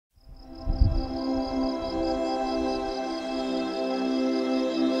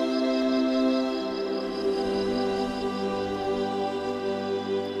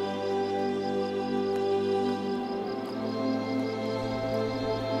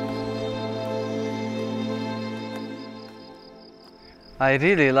I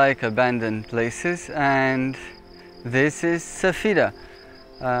really like abandoned places, and this is Safira,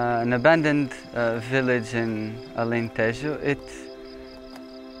 an abandoned village in Alentejo.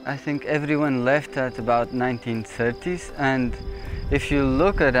 I think everyone left at about 1930s, and if you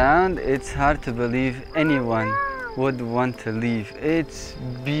look around, it's hard to believe anyone would want to leave. It's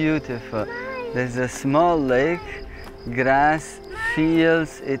beautiful. There's a small lake, grass,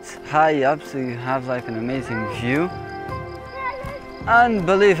 fields, it's high up, so you have like an amazing view.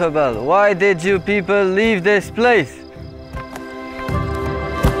 Unbelievable! Why did you people leave this place?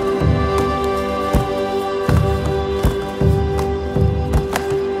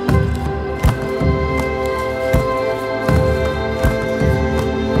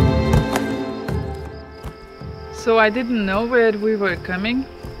 So I didn't know where we were coming.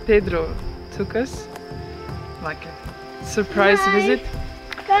 Pedro took us, like a surprise visit.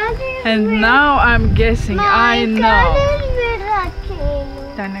 And now I'm guessing, I know.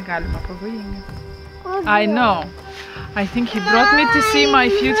 I know. I think he brought me to see my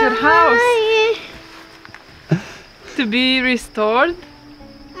future house. To be restored.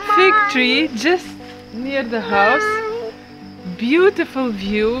 Fig tree just near the house. Beautiful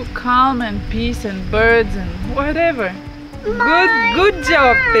view, calm and peace and birds and whatever. Good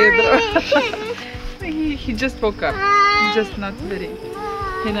job, Pedro. he just woke up. Just not very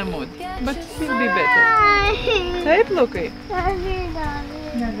in a mood. But he'll be better. Taip, Lukai?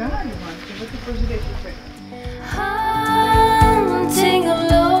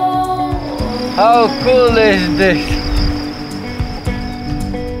 How cool is this?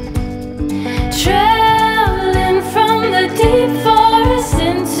 Traveling from the deep forest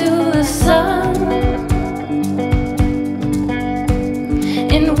into the sun.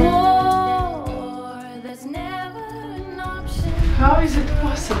 In war, there's never an option. How is it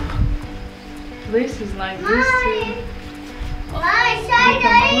possible? Places like this to be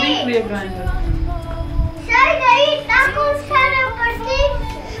completely abandoned.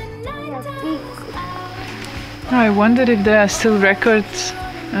 I wonder if there are still records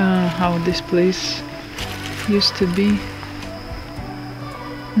how this place used to be.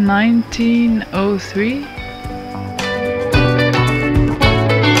 1903.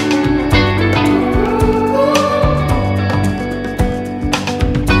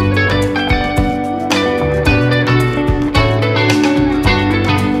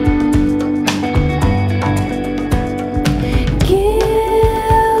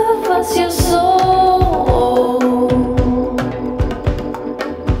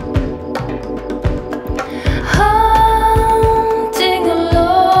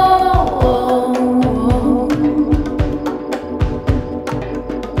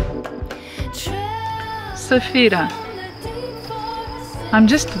 Safira. I'm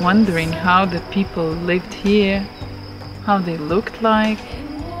just wondering how the people lived here, how they looked like,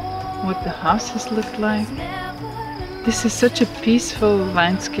 what the houses looked like. This is such a peaceful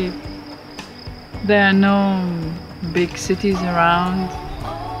landscape. There are no big cities around.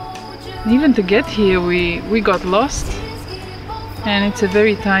 Even to get here we got lost, and it's a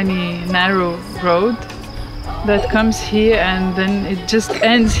very tiny narrow road that comes here and then it just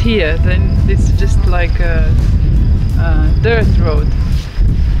ends here. Then it's just like a dirt road.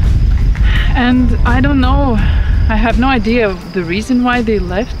 And I don't know, I have no idea of the reason why they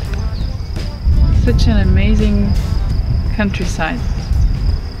left. Such an amazing countryside.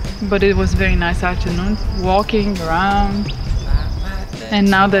 But it was very nice afternoon walking around. And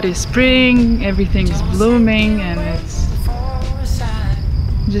now that it's spring, everything is blooming and it's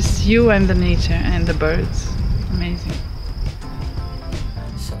just you and the nature and the birds. Amazing.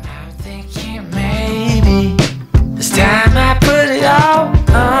 So I'm thinking maybe this time I put it all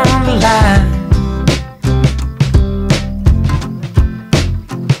on the line.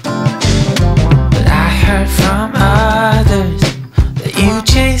 But I heard from others that you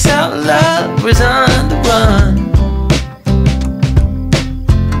chase out love was on the run.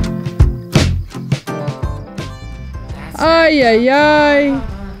 Ay, ay, ay.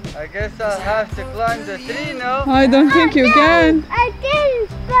 I guess I'll have to climb the tree now. I don't think you can. I didn't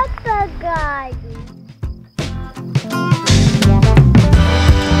papagay.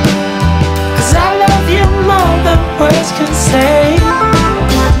 Cause I love you more than words can say.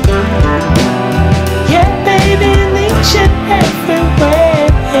 Yeah, baby, need you everywhere.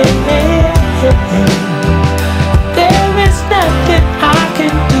 There is nothing I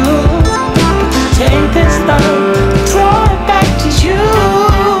can do but take this love, draw it back to you.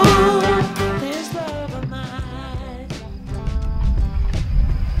 This love of mine.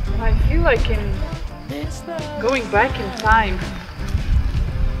 I feel like going back in time.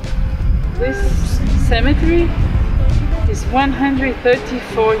 This cemetery He's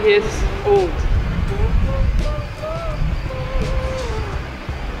 134 years old.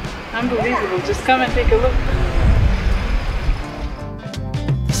 Unbelievable. Just come and take a look.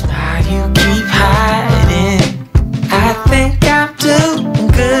 The smile you keep hiding. I think I'm doing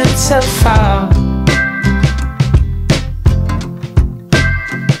good so far.